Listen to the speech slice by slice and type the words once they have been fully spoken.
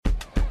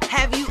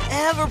Have you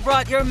ever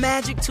brought your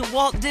magic to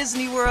Walt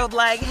Disney World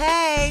like,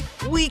 hey,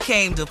 we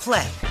came to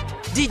play?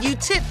 Did you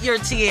tip your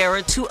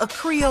tiara to a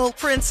Creole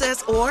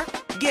princess or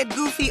get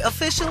goofy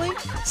officially?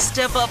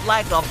 Step up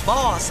like a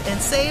boss and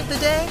save the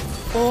day?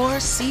 Or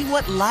see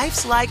what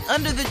life's like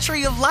under the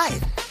tree of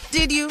life?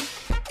 Did you?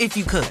 If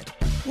you could.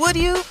 Would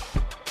you?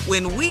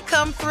 When we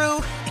come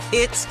through,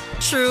 it's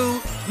true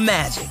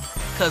magic.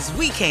 'Cause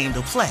we came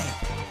to play.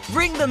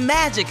 Bring the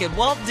magic at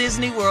Walt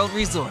Disney World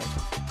Resort.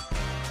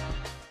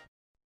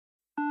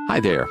 Hi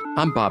there,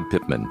 I'm Bob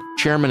Pittman,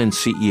 Chairman and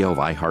CEO of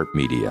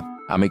iHeartMedia.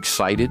 I'm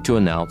excited to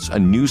announce a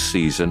new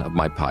season of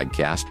my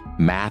podcast,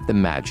 Math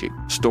and Magic,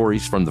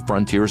 Stories from the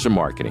Frontiers of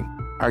Marketing.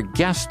 Our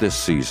guests this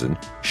season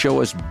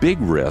show us big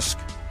risk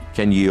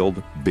can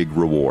yield big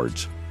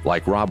rewards,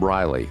 like Rob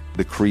Riley,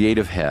 the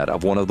creative head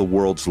of one of the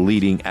world's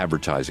leading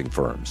advertising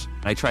firms.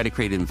 I try to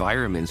create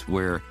environments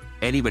where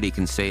anybody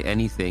can say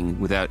anything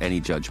without any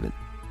judgment.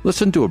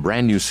 Listen to a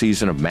brand new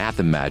season of Math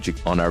and Magic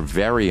on our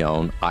very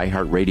own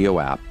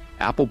iHeartRadio app,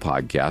 Apple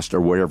Podcast, or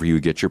wherever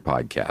you get your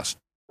podcast.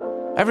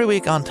 Every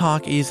week on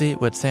Talk Easy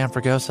with Sam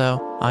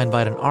Fragoso, I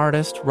invite an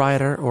artist,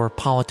 writer, or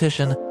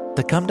politician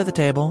to come to the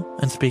table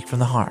and speak from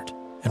the heart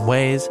in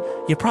ways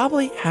you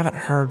probably haven't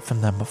heard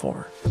from them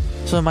before.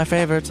 Some of my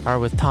favorites are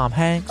with Tom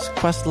Hanks,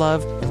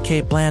 Questlove, and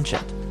Cate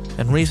Blanchett.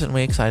 In recent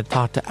weeks, I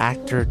talked to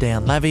actor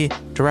Dan Levy,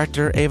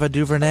 director Ava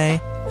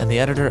DuVernay, and the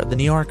editor of The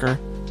New Yorker,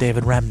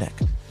 David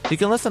Remnick. You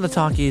can listen to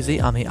Talk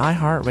Easy on the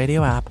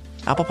iHeartRadio app,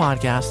 Apple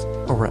Podcasts,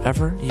 or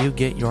wherever you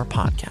get your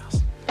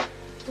podcasts.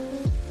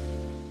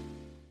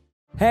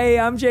 Hey,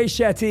 I'm Jay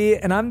Shetty,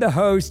 and I'm the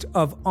host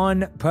of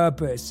On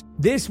Purpose.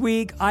 This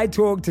week, I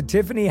talked to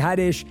Tiffany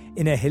Haddish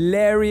in a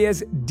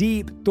hilarious,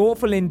 deep,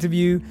 thoughtful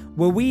interview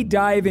where we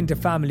dive into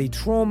family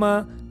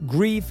trauma,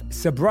 grief,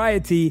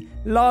 sobriety,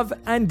 love,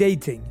 and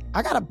dating.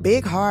 I got a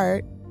big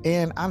heart,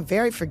 and I'm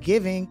very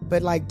forgiving,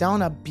 but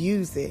don't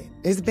abuse it.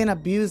 It's been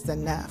abused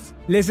enough.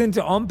 Listen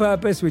to On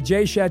Purpose with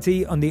Jay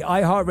Shetty on the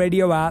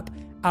iHeartRadio app,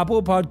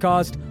 Apple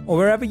Podcast, or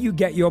wherever you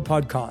get your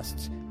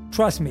podcasts.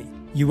 Trust me,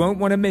 you won't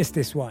want to miss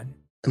this one.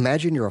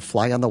 Imagine you're a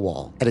fly on the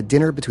wall at a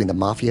dinner between the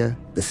mafia,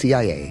 the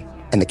CIA,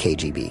 and the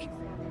KGB.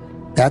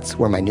 That's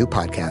where my new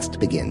podcast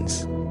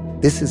begins.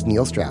 This is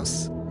Neil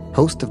Strauss,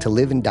 host of To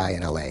Live and Die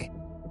in LA,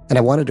 and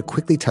I wanted to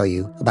quickly tell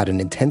you about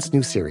an intense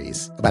new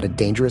series about a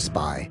dangerous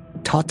spy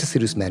taught to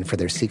seduce men for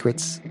their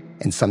secrets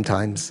and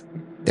sometimes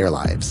their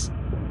lives.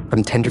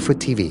 From Tenderfoot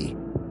TV,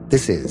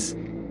 this is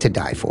To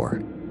Die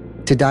For.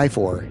 To Die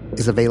For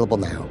is available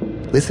now.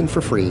 Listen for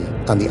free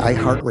on the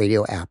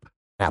iHeartRadio app,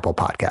 Apple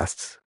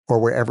Podcasts, or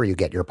wherever you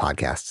get your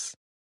podcasts.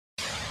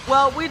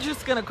 Well, we're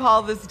just going to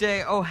call this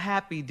day, Oh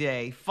Happy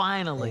Day.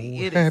 Finally,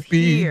 it is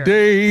happy here.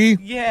 Day.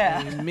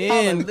 Yeah.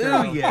 Amen.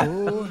 Hallelujah.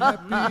 Oh,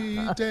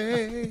 happy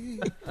day.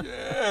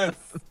 Yes.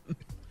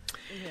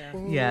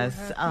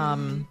 Yes.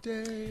 Happy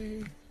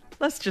day.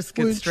 Let's just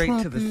get When straight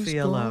to Trump the is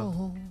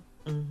CLO.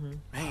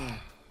 gone.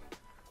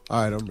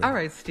 All right, I'm ready. All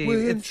right, Steve.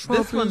 When Trump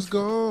This one's is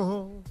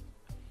gone.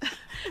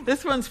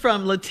 This one's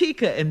from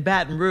Latika in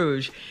Baton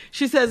Rouge.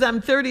 She says,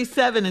 I'm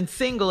 37 and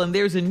single, and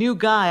there's a new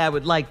guy I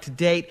would like to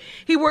date.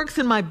 He works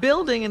in my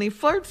building, and he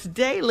flirts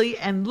daily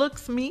and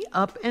looks me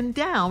up and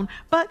down,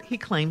 but he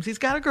claims he's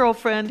got a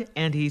girlfriend,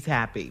 and he's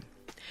happy.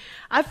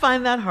 I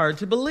find that hard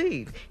to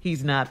believe.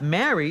 He's not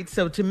married,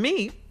 so to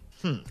me,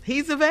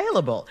 he's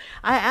available.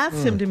 I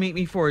asked him to meet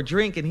me for a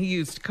drink, and he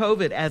used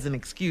COVID as an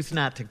excuse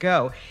not to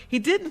go. He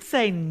didn't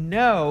say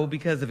no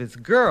because of his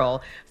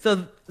girl.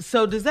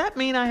 So does that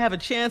mean I have a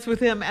chance with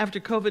him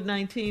after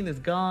COVID-19 is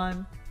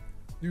gone?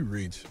 You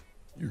reach.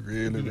 You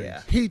really reach.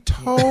 Yeah. He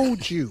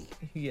told you.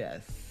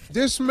 Yes.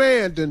 This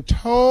man done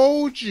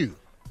told you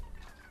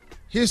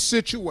his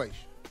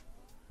situation.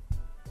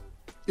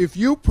 If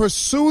you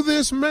pursue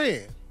this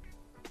man,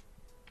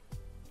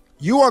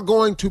 you are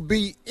going to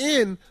be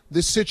in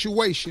the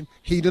situation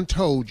he done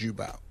told you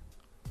about.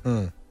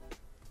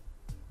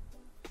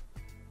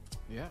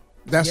 Yeah.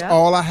 That's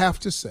all I have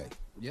to say.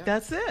 Yeah.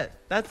 That's it.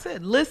 That's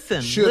it.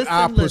 Listen. Should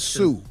I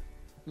pursue?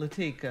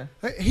 Latika.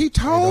 He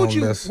told don't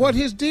you listen. what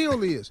his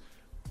deal is.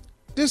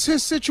 This is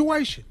his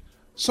situation.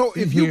 So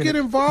if you get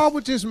involved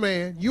with this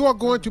man, you are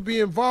going to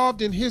be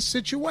involved in his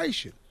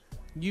situation.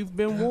 You've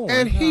been warned.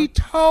 And he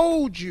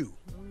told you.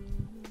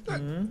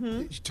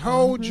 He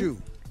told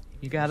you.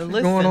 You got to What's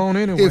listen. going on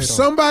anyway? If though?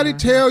 somebody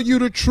tell you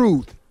the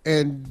truth,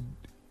 and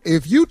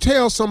if you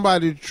tell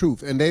somebody the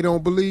truth and they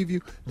don't believe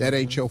you, that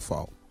ain't your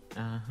fault.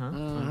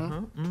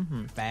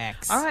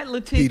 Facts. All right,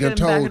 Latika. He done in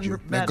told Baton- you.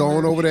 Now Baton go on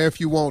Rouge. over there if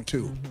you want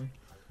to.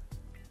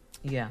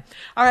 Yeah.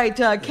 All right.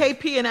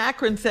 KP in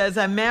Akron says,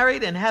 I'm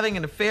married and having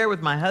an affair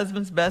with my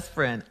husband's best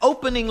friend.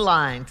 Opening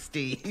line,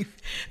 Steve.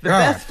 The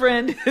best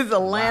friend is a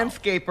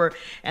landscaper,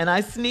 and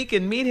I sneak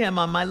and meet him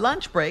on my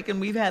lunch break,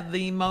 and we've had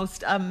the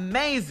most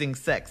amazing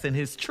sex in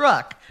his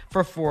truck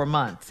for 4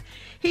 months.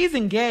 He's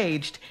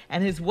engaged,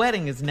 and his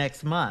wedding is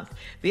next month.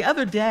 The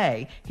other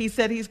day, he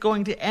said he's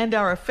going to end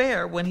our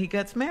affair when he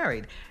gets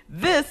married.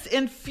 This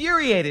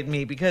infuriated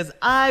me because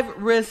I've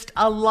risked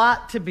a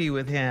lot to be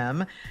with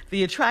him.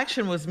 The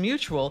attraction was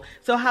mutual,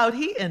 so how'd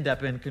he end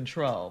up in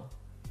control?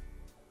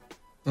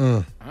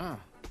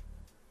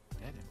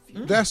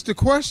 That's the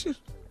question?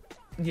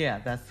 Yeah,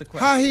 that's the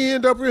question. How he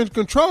end up in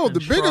control? The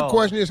bigger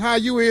question is how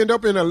you end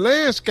up in a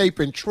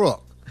landscaping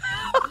truck.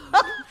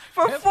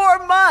 For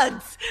 4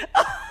 months.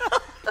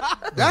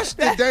 That's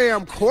the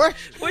damn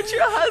question. With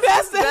your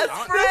husband's best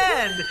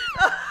friend.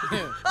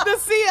 The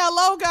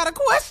CLO got a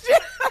question.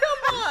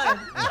 Come on.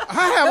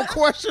 I have a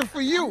question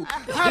for you.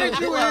 How did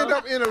you end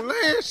up in a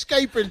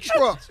landscaping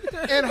truck?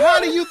 And how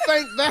do you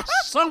think that's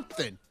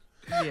something?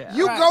 Yeah.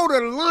 You go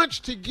to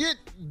lunch to get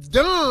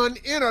done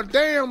in a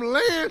damn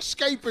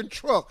landscaping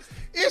truck.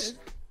 It's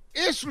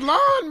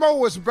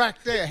lawnmowers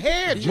back there,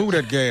 hedges. Move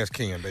that gas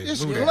can, baby.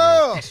 It's Move that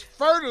gloves,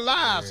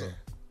 fertilizer.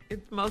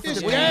 It's most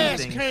It's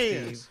amazing, gas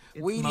cans. Steve.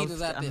 It's Weed most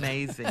eaters out there.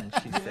 amazing,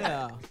 she said.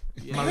 Hell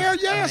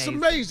yeah, it's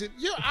amazing.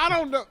 I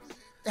don't know.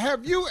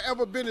 Have you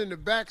ever been in the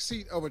back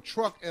seat of a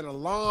truck and a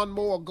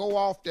lawnmower go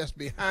off that's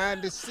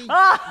behind the seat?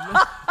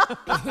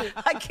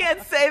 I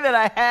can't say that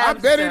I have. I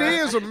bet sir. it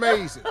is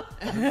amazing.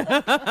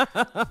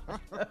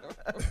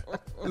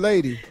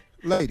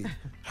 Lady,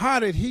 how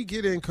did he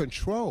get in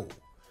control?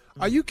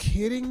 Are you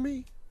kidding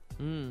me?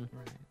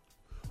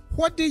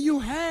 What do you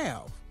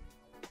have?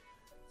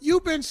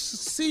 You've been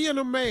seeing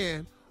a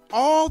man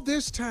all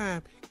this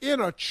time in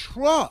a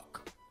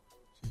truck.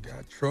 She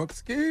got truck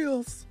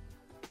skills.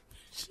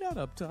 Shut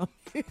up, Tom.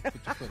 Put your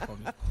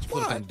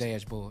foot on the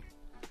dashboard.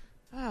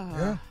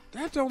 Yeah.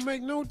 That don't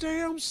make no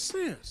damn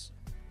sense.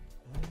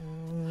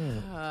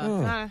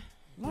 Not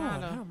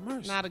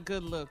a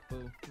good look,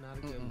 boo. Not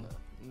a good look.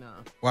 No.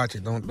 Watch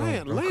it. Don't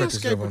cut yourself on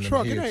Landscaper them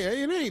truck.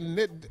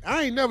 hips.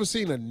 I ain't never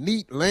seen a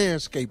neat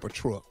landscaper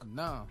truck.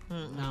 No.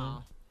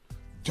 No.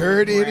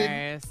 Dirt in it.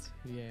 Grass.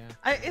 Yeah.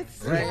 It's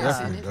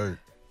Definitely dirt.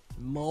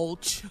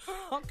 Mulch.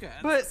 Okay.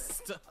 But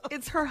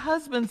it's her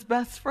husband's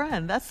best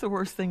friend. That's the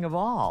worst thing of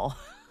all.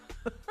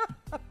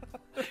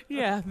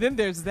 Yeah, then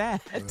there's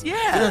that.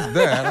 Yeah. There's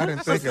that. I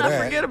didn't think of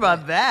that. Forget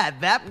about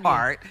that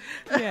part.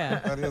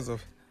 Yeah.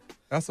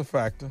 That's a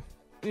factor.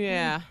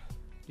 Yeah.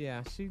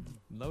 Yeah, she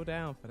low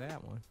down for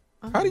that one.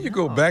 How do you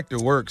go back to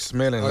work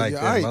smelling like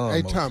that lawnmower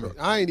Hey, Tommy, truck?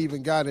 I ain't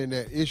even got in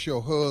that. It's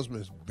your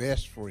husband's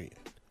best friend.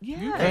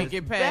 Yeah. You can't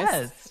get past.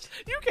 Best.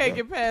 You can't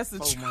get past the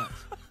 4 truck.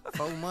 months.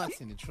 4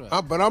 months in the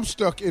truck. But I'm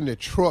stuck in the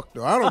truck,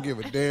 though. I don't give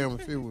a damn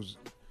if it was...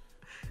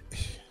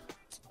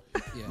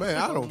 Yeah, Man,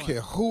 I don't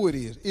care who it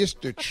is. It's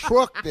the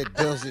truck that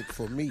does it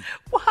for me.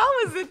 Well, how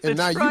is it the And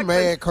now truck you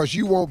mad because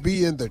you won't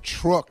be in the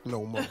truck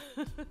no more.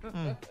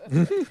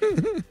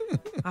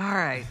 All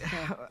right.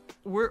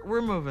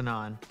 We're moving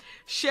on.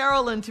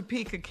 Cheryl in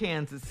Topeka,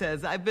 Kansas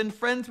says, I've been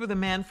friends with a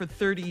man for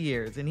 30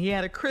 years, and he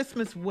had a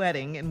Christmas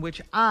wedding in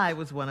which I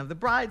was one of the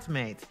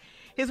bridesmaids.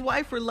 His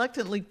wife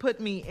reluctantly put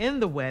me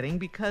in the wedding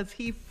because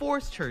he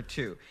forced her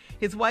to.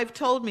 His wife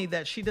told me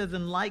that she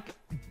doesn't like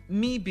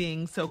me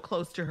being so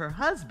close to her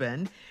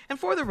husband. And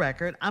for the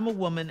record, I'm a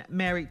woman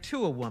married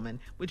to a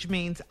woman, which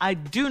means I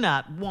do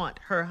not want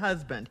her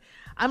husband.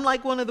 I'm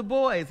like one of the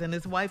boys, and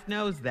his wife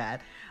knows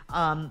that.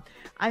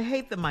 I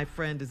hate that my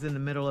friend is in the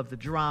middle of the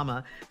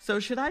drama. So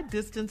should I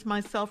distance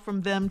myself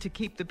from them to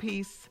keep the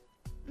peace?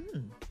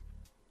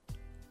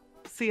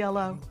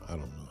 CLO? I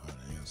don't know how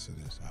to answer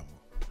this.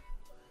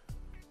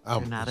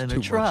 You're not in a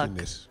too truck. Much in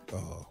this,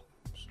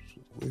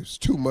 there's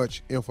too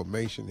much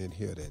information in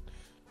here that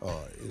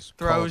is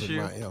Throws causing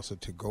you. my answer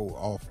to go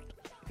off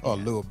a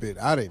little bit.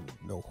 I didn't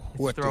know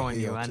what the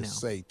throwing you, hell I to know.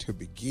 say to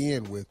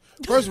begin with.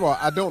 First of all,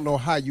 I don't know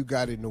how you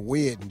got in the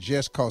wedding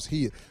just because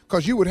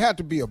you would have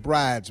to be a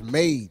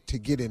bridesmaid to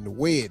get in the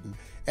wedding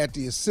at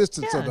the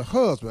assistance of the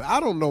husband. I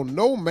don't know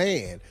no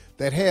man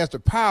that has the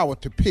power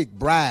to pick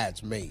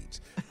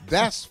bridesmaids.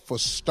 That's for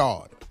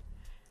starters.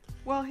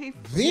 Well,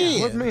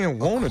 Then, What man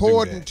wanna do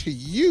according that? to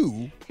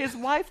you, his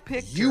wife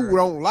picked you her.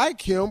 don't like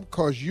him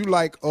because you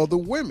like other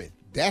women.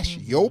 That's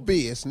your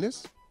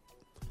business.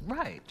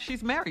 Right.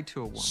 She's married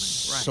to a woman. Right.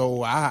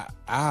 So I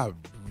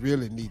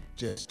really need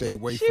to just stay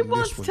away She from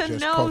wants this one to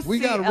just know, because we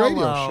got a radio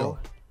CLO.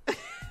 show.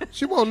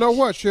 She won't know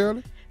what,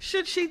 Shirley?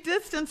 Should she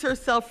distance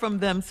herself from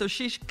them so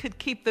she could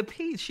keep the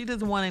peace? She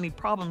doesn't want any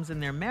problems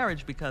in their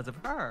marriage because of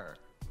her.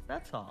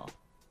 That's all.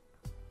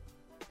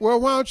 Well,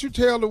 why don't you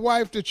tell the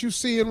wife that you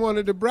seeing one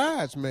of the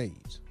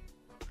bridesmaids?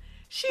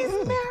 She's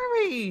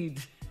married.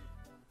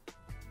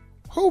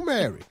 Who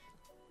married?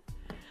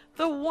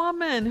 The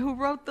woman who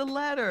wrote the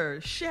letter,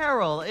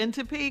 Cheryl in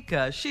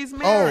Topeka. She's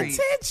married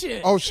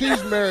Oh,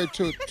 she's married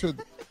to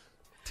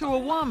to a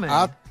woman.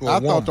 I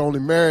thought the only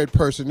married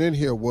person in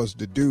here was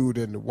the dude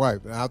and the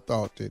wife. And I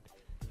thought that,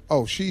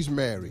 she's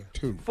married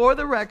too. For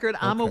the record,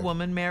 I'm a Okay.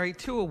 woman married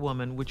to a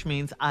woman, which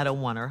means I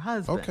don't want her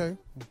husband. Okay.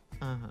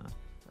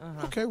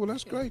 Okay, well,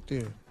 that's great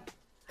then.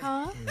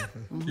 Huh?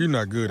 You're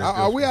not good at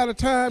this. Are we out of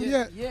time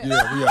yet? Yeah, we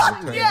out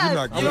of time. Yes. You're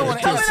not good Coming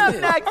at this.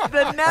 up next,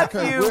 the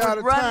nephew we're out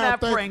of run time.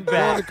 that Thank prank you for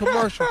going back. to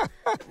commercial.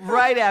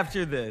 Right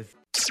after this.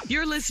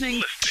 You're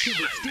listening to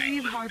the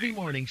Steve Harvey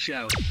Morning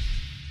Show.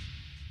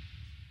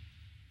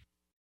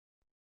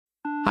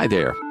 Hi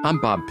there, I'm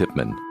Bob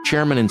Pittman,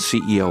 Chairman and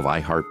CEO of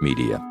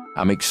iHeartMedia.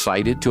 I'm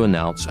excited to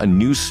announce a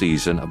new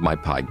season of my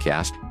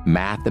podcast,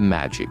 Math and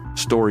Magic,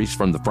 Stories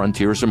from the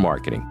Frontiers of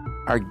Marketing.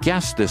 Our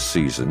guests this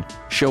season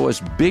show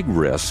us big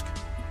risk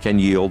can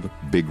yield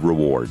big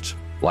rewards,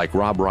 like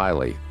Rob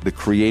Riley, the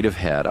creative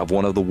head of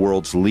one of the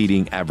world's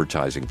leading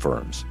advertising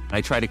firms.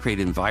 I try to create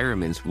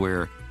environments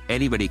where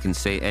anybody can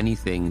say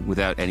anything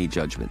without any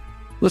judgment.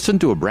 Listen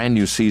to a brand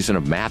new season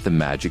of Math and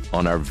Magic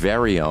on our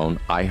very own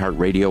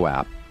iHeartRadio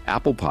app,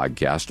 Apple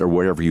Podcast, or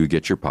wherever you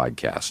get your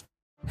podcast.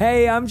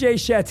 Hey, I'm Jay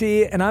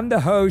Shetty, and I'm the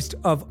host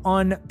of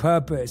On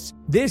Purpose.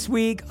 This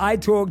week, I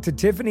talked to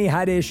Tiffany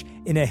Haddish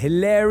in a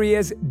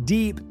hilarious,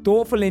 deep,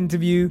 thoughtful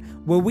interview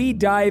where we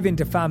dive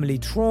into family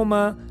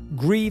trauma,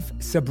 grief,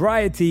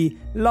 sobriety,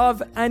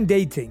 love, and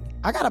dating.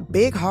 I got a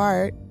big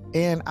heart,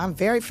 and I'm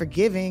very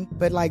forgiving,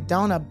 but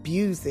don't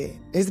abuse it.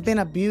 It's been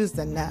abused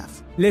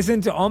enough. Listen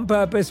to On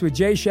Purpose with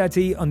Jay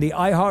Shetty on the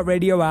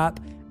iHeartRadio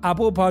app,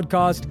 Apple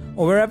Podcast,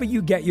 or wherever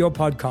you get your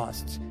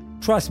podcasts.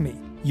 Trust me,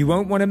 you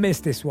won't want to miss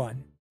this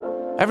one.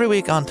 Every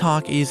week on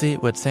Talk Easy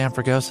with Sam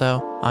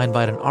Fragoso, I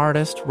invite an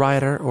artist,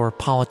 writer, or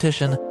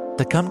politician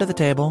to come to the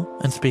table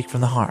and speak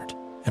from the heart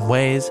in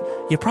ways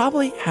you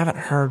probably haven't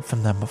heard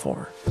from them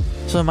before.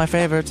 Some of my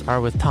favorites are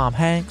with Tom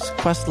Hanks,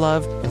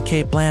 Questlove, and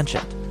Cate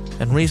Blanchett.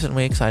 In recent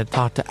weeks, I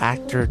talked to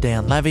actor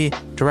Dan Levy,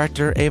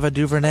 director Ava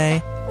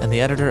DuVernay, and the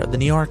editor of The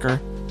New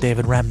Yorker,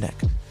 David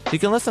Remnick. You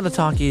can listen to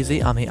Talk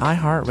Easy on the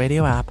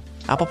iHeartRadio app,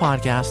 Apple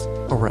Podcasts,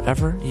 or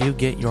wherever you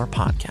get your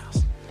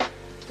podcasts.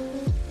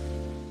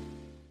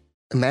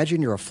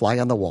 Imagine you're a fly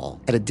on the wall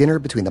at a dinner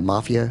between the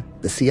Mafia,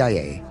 the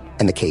CIA,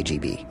 and the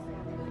KGB.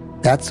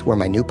 That's where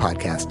my new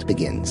podcast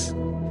begins.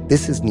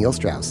 This is Neil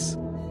Strauss,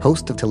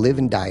 host of To Live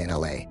and Die in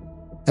LA,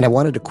 and I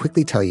wanted to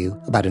quickly tell you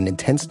about an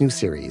intense new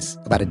series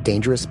about a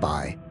dangerous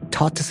spy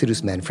taught to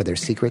seduce men for their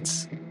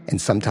secrets and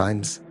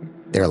sometimes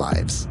their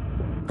lives.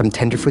 From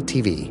Tenderfoot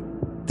TV,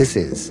 this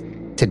is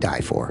To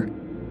Die For.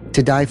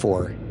 To Die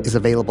For is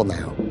available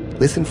now.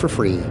 Listen for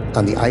free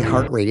on the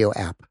iHeartRadio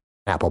app,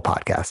 Apple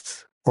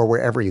Podcasts, or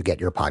wherever you get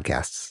your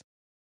podcasts.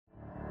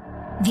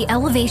 The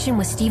Elevation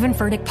with Stephen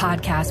Furtick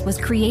podcast was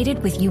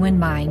created with you in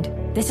mind.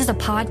 This is a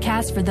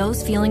podcast for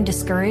those feeling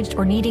discouraged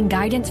or needing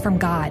guidance from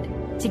God.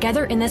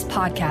 Together in this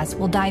podcast,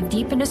 we'll dive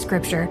deep into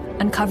Scripture,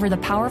 uncover the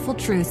powerful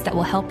truths that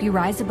will help you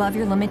rise above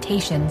your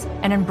limitations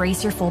and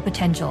embrace your full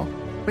potential.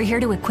 We're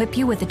here to equip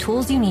you with the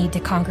tools you need to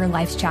conquer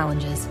life's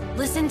challenges.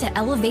 Listen to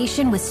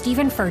Elevation with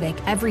Stephen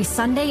Furtick every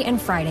Sunday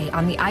and Friday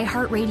on the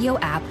iHeartRadio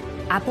app,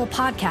 Apple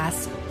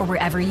Podcasts, or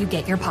wherever you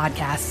get your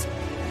podcasts.